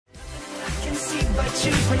but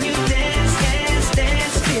you when you dance, dance,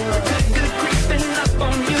 dance. Feel good, good creeping up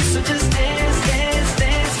on you. So just dance, dance,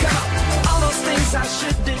 dance. Come on. All those things I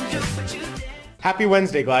shouldn't do, but you dance. Happy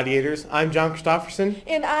Wednesday, Gladiators. I'm John Christofferson.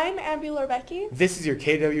 And I'm Abby Lorbecki. This is your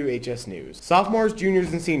KWHS News. Sophomores,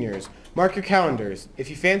 juniors, and seniors, mark your calendars. If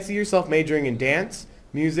you fancy yourself majoring in dance,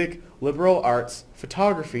 music, liberal arts,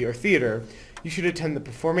 photography, or theater, you should attend the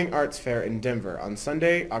Performing Arts Fair in Denver on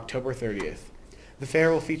Sunday, October 30th. The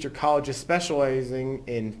fair will feature colleges specializing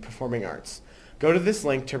in performing arts. Go to this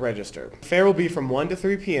link to register. The fair will be from 1 to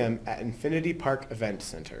 3 p.m. at Infinity Park Event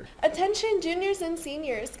Center. Attention juniors and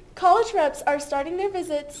seniors. College reps are starting their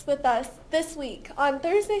visits with us this week. On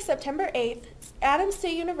Thursday, September 8th, Adams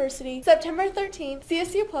State University, September 13th,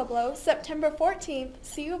 CSU Pueblo, September 14th,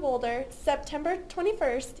 CU Boulder, September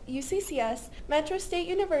 21st, UCCS, Metro State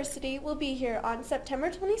University will be here on September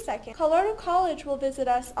 22nd. Colorado College will visit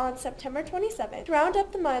us on September 27th. To round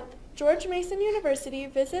up the month, George Mason University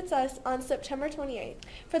visits us on September 28th.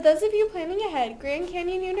 For those of you planning ahead, Grand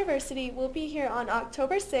Canyon University will be here on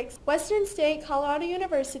October 6th. Western State Colorado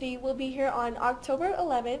University will be here on October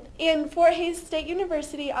 11th. And Fort Hays State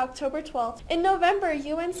University October 12th. In November,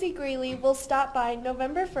 UNC Greeley will stop by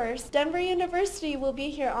November 1st. Denver University will be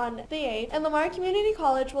here on the 8th. And Lamar Community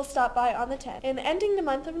College will stop by on the 10th. And ending the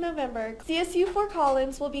month of November, CSU Fort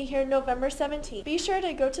Collins will be here November 17th. Be sure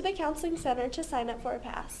to go to the Counseling Center to sign up for a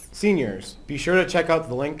pass. Seniors, be sure to check out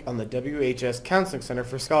the link on the WHS Counseling Center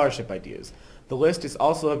for scholarship ideas. The list is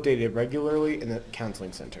also updated regularly in the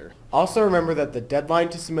Counseling Center. Also remember that the deadline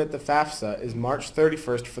to submit the FAFSA is March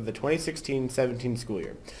 31st for the 2016-17 school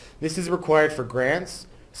year. This is required for grants,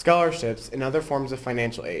 scholarships, and other forms of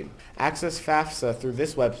financial aid. Access FAFSA through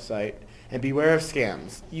this website and beware of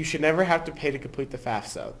scams. You should never have to pay to complete the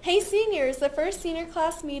FAFSA. Hey seniors, the first senior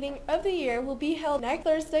class meeting of the year will be held next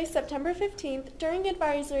Thursday, September 15th during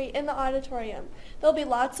advisory in the auditorium. There'll be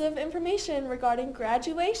lots of information regarding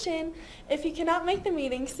graduation. If you cannot make the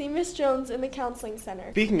meeting, see Ms. Jones in the Counseling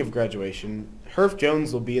Center. Speaking of graduation, Herf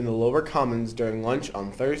Jones will be in the lower commons during lunch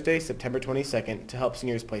on Thursday, September 22nd to help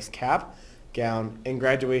seniors place cap, gown, and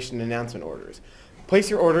graduation announcement orders. Place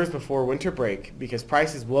your orders before winter break because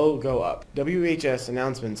prices will go up. WHS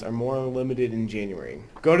announcements are more limited in January.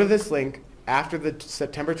 Go to this link after the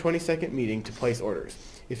September 22nd meeting to place orders.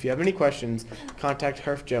 If you have any questions, contact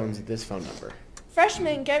Herf Jones at this phone number.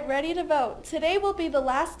 Freshmen, get ready to vote. Today will be the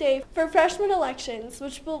last day for freshman elections,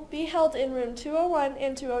 which will be held in room 201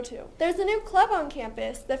 and 202. There's a new club on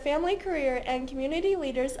campus. The Family, Career, and Community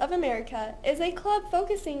Leaders of America is a club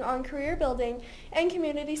focusing on career building and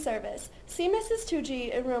community service. See Mrs.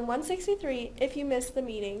 Tucci in room 163 if you missed the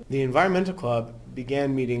meeting. The Environmental Club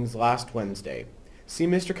began meetings last Wednesday. See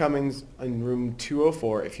Mr. Cummings in room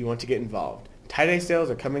 204 if you want to get involved. Tie-dye sales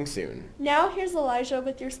are coming soon. Now here's Elijah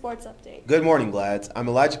with your sports update. Good morning, Glads. I'm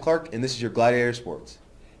Elijah Clark, and this is your Gladiator Sports.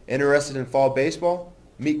 Interested in fall baseball?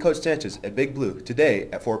 Meet Coach Sanchez at Big Blue today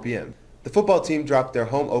at 4 p.m. The football team dropped their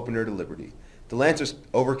home opener to Liberty. The Lancers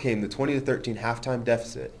overcame the 20-13 halftime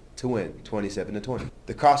deficit to win 27-20.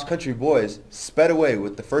 The cross-country boys sped away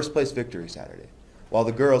with the first-place victory Saturday, while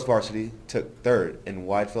the girls varsity took third in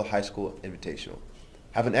Widefield High School Invitational.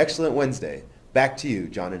 Have an excellent Wednesday. Back to you,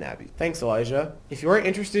 John and Abby. Thanks, Elijah. If you are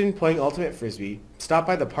interested in playing Ultimate Frisbee, stop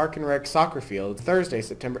by the Park and Rec soccer field Thursday,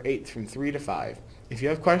 September 8th from 3 to 5. If you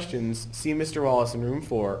have questions, see Mr. Wallace in room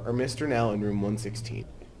 4 or Mr. Nell in room 116.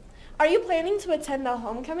 Are you planning to attend the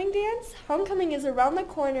homecoming dance? Homecoming is around the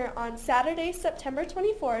corner on Saturday, September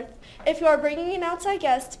 24th. If you are bringing an outside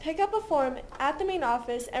guest, pick up a form at the main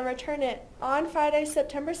office and return it on Friday,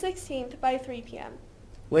 September 16th by 3 p.m.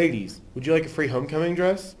 Ladies, would you like a free homecoming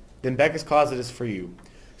dress? Then Becca's Closet is for you.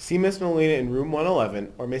 See Miss Molina in room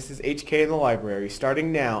 111 or Mrs. HK in the library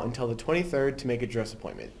starting now until the 23rd to make a dress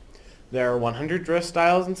appointment. There are 100 dress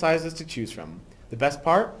styles and sizes to choose from. The best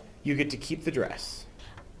part? You get to keep the dress.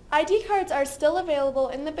 ID cards are still available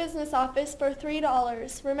in the business office for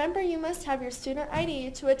 $3. Remember, you must have your student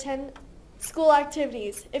ID to attend school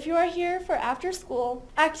activities. If you are here for after-school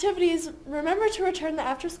activities, remember to return the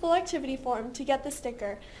after-school activity form to get the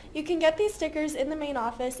sticker. You can get these stickers in the main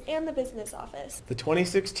office and the business office. The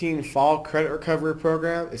 2016 Fall Credit Recovery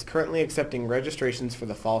Program is currently accepting registrations for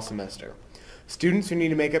the fall semester. Students who need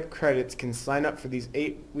to make up credits can sign up for these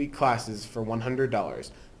 8-week classes for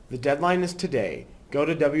 $100. The deadline is today. Go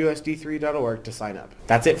to WSD3.org to sign up.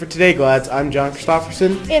 That's it for today, Glads. I'm John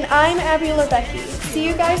Christofferson. And I'm Abby Lorbecki. See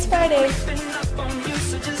you guys Friday.